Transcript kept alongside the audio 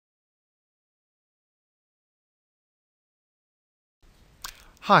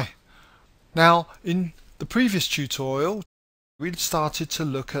Hi. Now, in the previous tutorial, we started to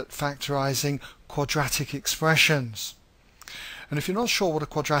look at factorizing quadratic expressions. And if you're not sure what a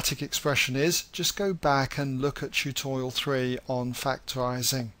quadratic expression is, just go back and look at tutorial 3 on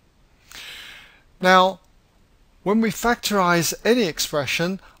factorizing. Now, when we factorize any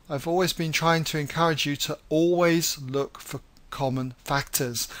expression, I've always been trying to encourage you to always look for common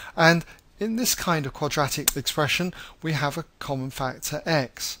factors. And in this kind of quadratic expression, we have a common factor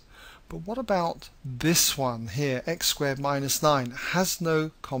x. But what about this one here, x squared minus 9, has no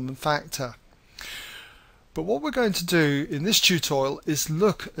common factor. But what we're going to do in this tutorial is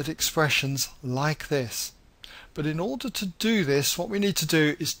look at expressions like this. But in order to do this, what we need to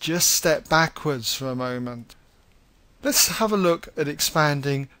do is just step backwards for a moment. Let's have a look at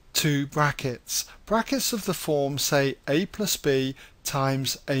expanding two brackets. Brackets of the form, say, a plus b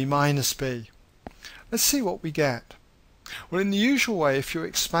times a minus b. Let's see what we get. Well, in the usual way, if you're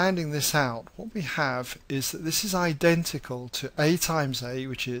expanding this out, what we have is that this is identical to a times a,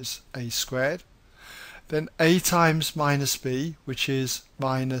 which is a squared, then a times minus b, which is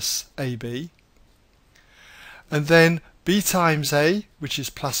minus ab, and then b times a, which is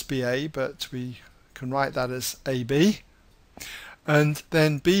plus ba, but we can write that as ab, and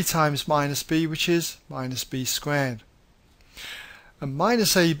then b times minus b, which is minus b squared. And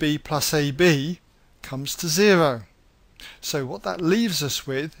minus ab plus ab comes to 0. So what that leaves us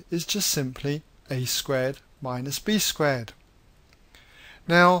with is just simply a squared minus b squared.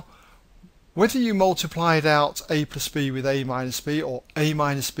 Now, whether you multiplied out a plus b with a minus b or a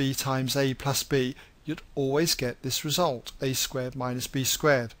minus b times a plus b, you'd always get this result, a squared minus b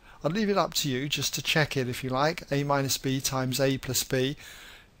squared. I'll leave it up to you just to check it if you like. A minus b times a plus b,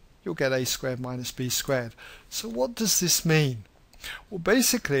 you'll get a squared minus b squared. So what does this mean? Well,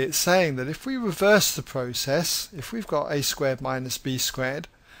 basically it's saying that if we reverse the process, if we've got a squared minus b squared,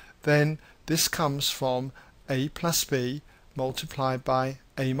 then this comes from a plus b multiplied by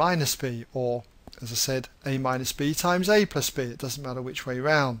a minus b, or as I said, a minus b times a plus b. It doesn't matter which way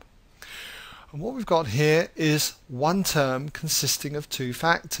round. And what we've got here is one term consisting of two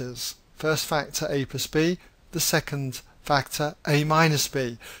factors. First factor a plus b, the second factor a minus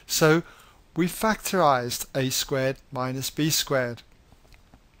b. So we factorized a squared minus b squared.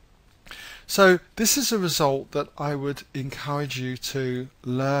 So this is a result that I would encourage you to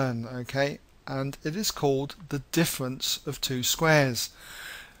learn, okay? And it is called the difference of two squares.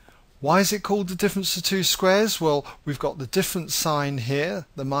 Why is it called the difference of two squares? Well, we've got the difference sign here,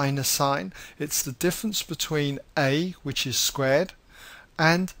 the minus sign. It's the difference between a, which is squared,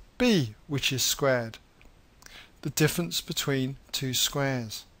 and b, which is squared. The difference between two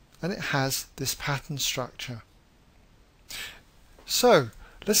squares. And it has this pattern structure. So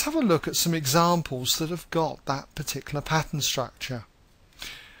let's have a look at some examples that have got that particular pattern structure.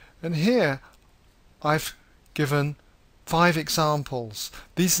 And here I've given 5 examples.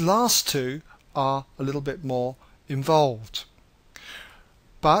 These last two are a little bit more involved,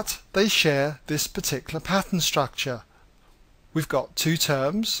 but they share this particular pattern structure. We've got two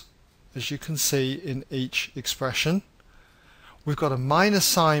terms, as you can see in each expression. We've got a minus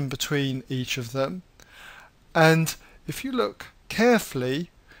sign between each of them, and if you look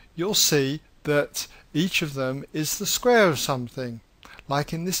carefully you'll see that each of them is the square of something.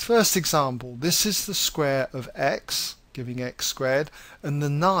 Like in this first example, this is the square of x, giving x squared, and the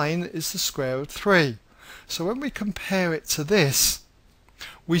 9 is the square of 3. So when we compare it to this,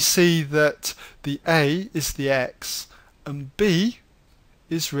 we see that the a is the x and b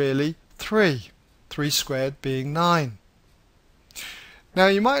is really 3 squared being 9. Now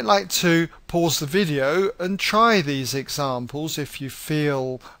you might like to pause the video and try these examples if you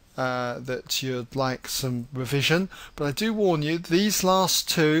feel that you'd like some revision, but I do warn you these last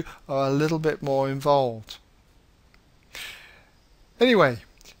two are a little bit more involved. Anyway,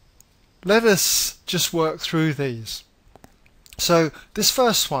 let us just work through these. So this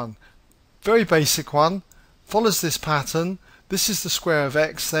first one, very basic one, follows this pattern. This is the square of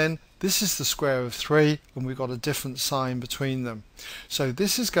x, then this is the square of 3, and we've got a different sign between them. So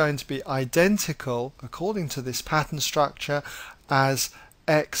this is going to be identical, according to this pattern structure, as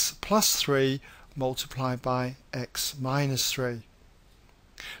x plus 3 multiplied by x minus 3.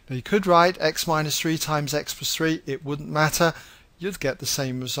 Now you could write x minus 3 times x plus 3, it wouldn't matter, you'd get the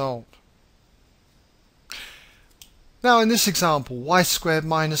same result. Now in this example, y squared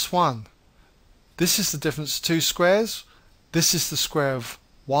minus 1. This is the difference of two squares. This is the square of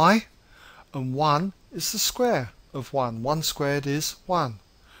y, and 1 is the square of 1. 1 squared is 1.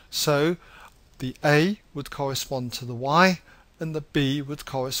 So the a would correspond to the y, and the b would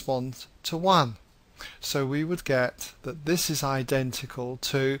correspond to 1. So we would get that this is identical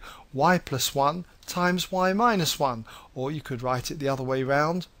to y plus 1 times y minus 1, or you could write it the other way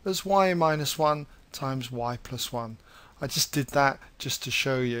round as y minus 1 times y plus 1. I just did that just to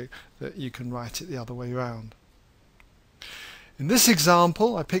show you that you can write it the other way round. In this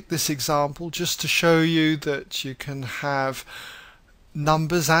example, I picked this example just to show you that you can have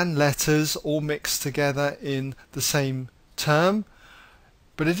numbers and letters all mixed together in the same term,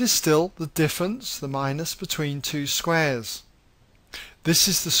 but it is still the difference, the minus, between two squares. This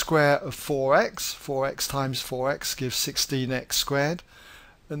is the square of 4x. 4x times 4x gives 16x squared.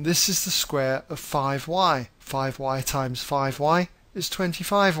 And this is the square of 5y. 5y times 5y is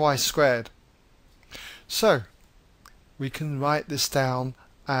 25y squared. So we can write this down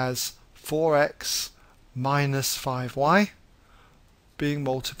as 4x minus 5y being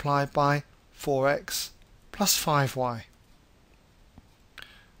multiplied by 4x plus 5y.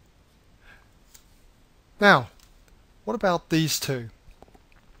 Now, what about these two?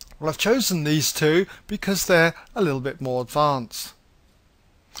 Well, I've chosen these two because they're a little bit more advanced.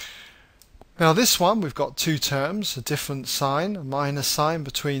 Now this one, we've got two terms, a different sign, a minus sign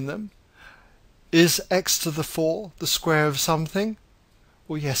between them. Is x to the 4 the square of something?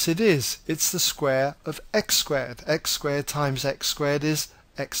 Well, yes it is. It's the square of x squared. X squared times x squared is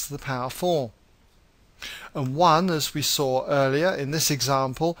x to the power 4. And 1, as we saw earlier in this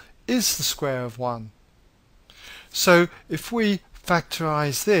example, is the square of 1. So if we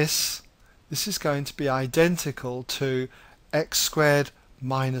factorize this, this is going to be identical to x squared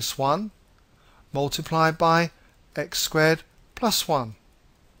minus 1 multiplied by x squared plus 1.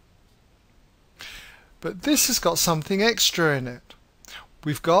 But this has got something extra in it.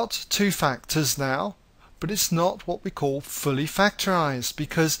 We've got two factors now, but it's not what we call fully factorized,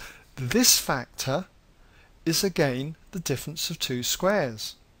 because this factor is again the difference of two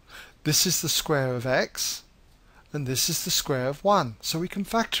squares. This is the square of x, and this is the square of 1. So we can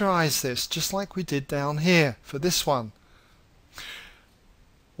factorize this just like we did down here for this one.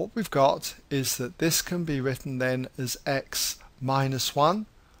 What we've got is that this can be written then as x minus 1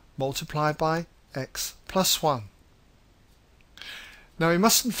 multiplied by x plus 1. Now we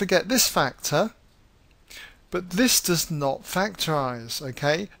mustn't forget this factor, but this does not factorize,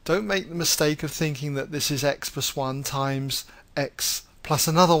 okay? Don't make the mistake of thinking that this is x plus 1 times x plus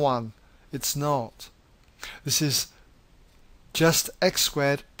another 1. It's not. This is just x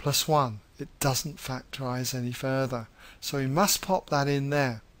squared plus 1. It doesn't factorize any further. So we must pop that in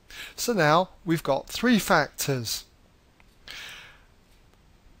there. So now we've got three factors.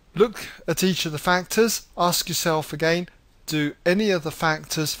 Look at each of the factors. Ask yourself again, do any of the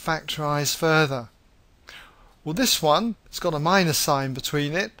factors factorize further? Well, this one, it's got a minus sign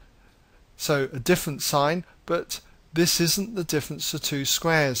between it, so a different sign, but this isn't the difference of two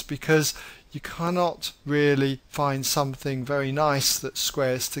squares, because you cannot really find something very nice that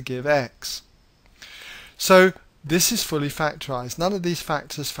squares to give x. So this is fully factorized. None of these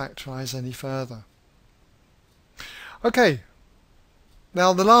factors factorize any further. Okay,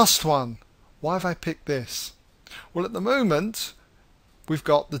 now the last one. Why have I picked this? Well, at the moment we've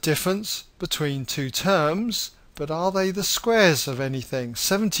got the difference between two terms, but are they the squares of anything?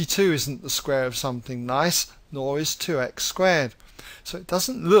 72 isn't the square of something nice, nor is 2x squared. So it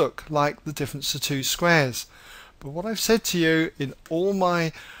doesn't look like the difference of two squares. But what I've said to you in all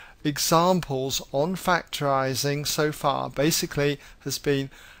my examples on factorizing so far basically has been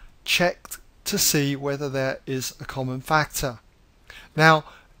checked to see whether there is a common factor. Now,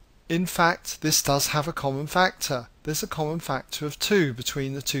 in fact, this does have a common factor. There's a common factor of 2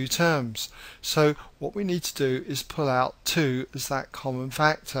 between the two terms. So what we need to do is pull out 2 as that common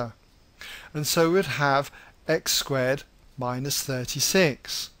factor. And so we'd have x squared minus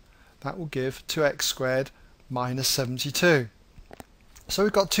 36. That will give 2x squared minus 72. So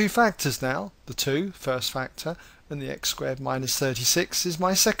we've got two factors now. The 2, first factor, and the x squared minus 36 is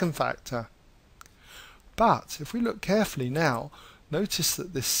my second factor. But if we look carefully now, notice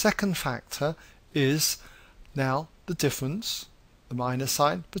that this second factor is now the difference, the minus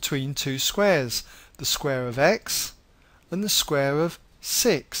sign, between two squares, the square of x and the square of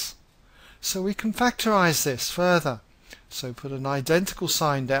 6. So we can factorize this further. So put an identical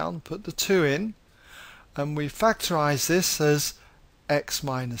sign down, put the 2 in, and we factorize this as x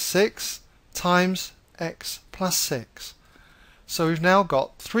minus 6 times x plus 6. So we've now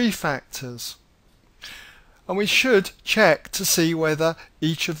got three factors. And we should check to see whether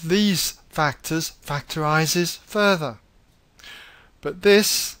each of these factors factorizes further. But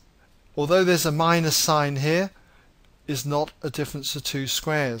this, although there's a minus sign here, is not a difference of two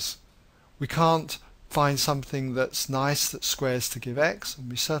squares. We can't find something that's nice that squares to give x, and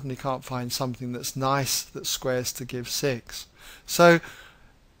we certainly can't find something that's nice that squares to give 6. So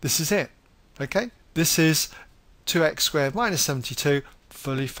this is it. Okay, this is 2x squared minus 72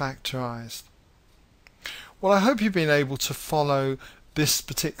 fully factorized. Well, I hope you've been able to follow this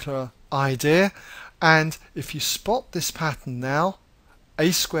particular idea, and if you spot this pattern now,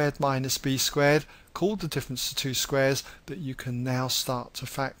 a squared minus b squared, called the difference to two squares, that you can now start to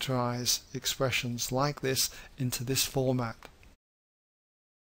factorize expressions like this into this format.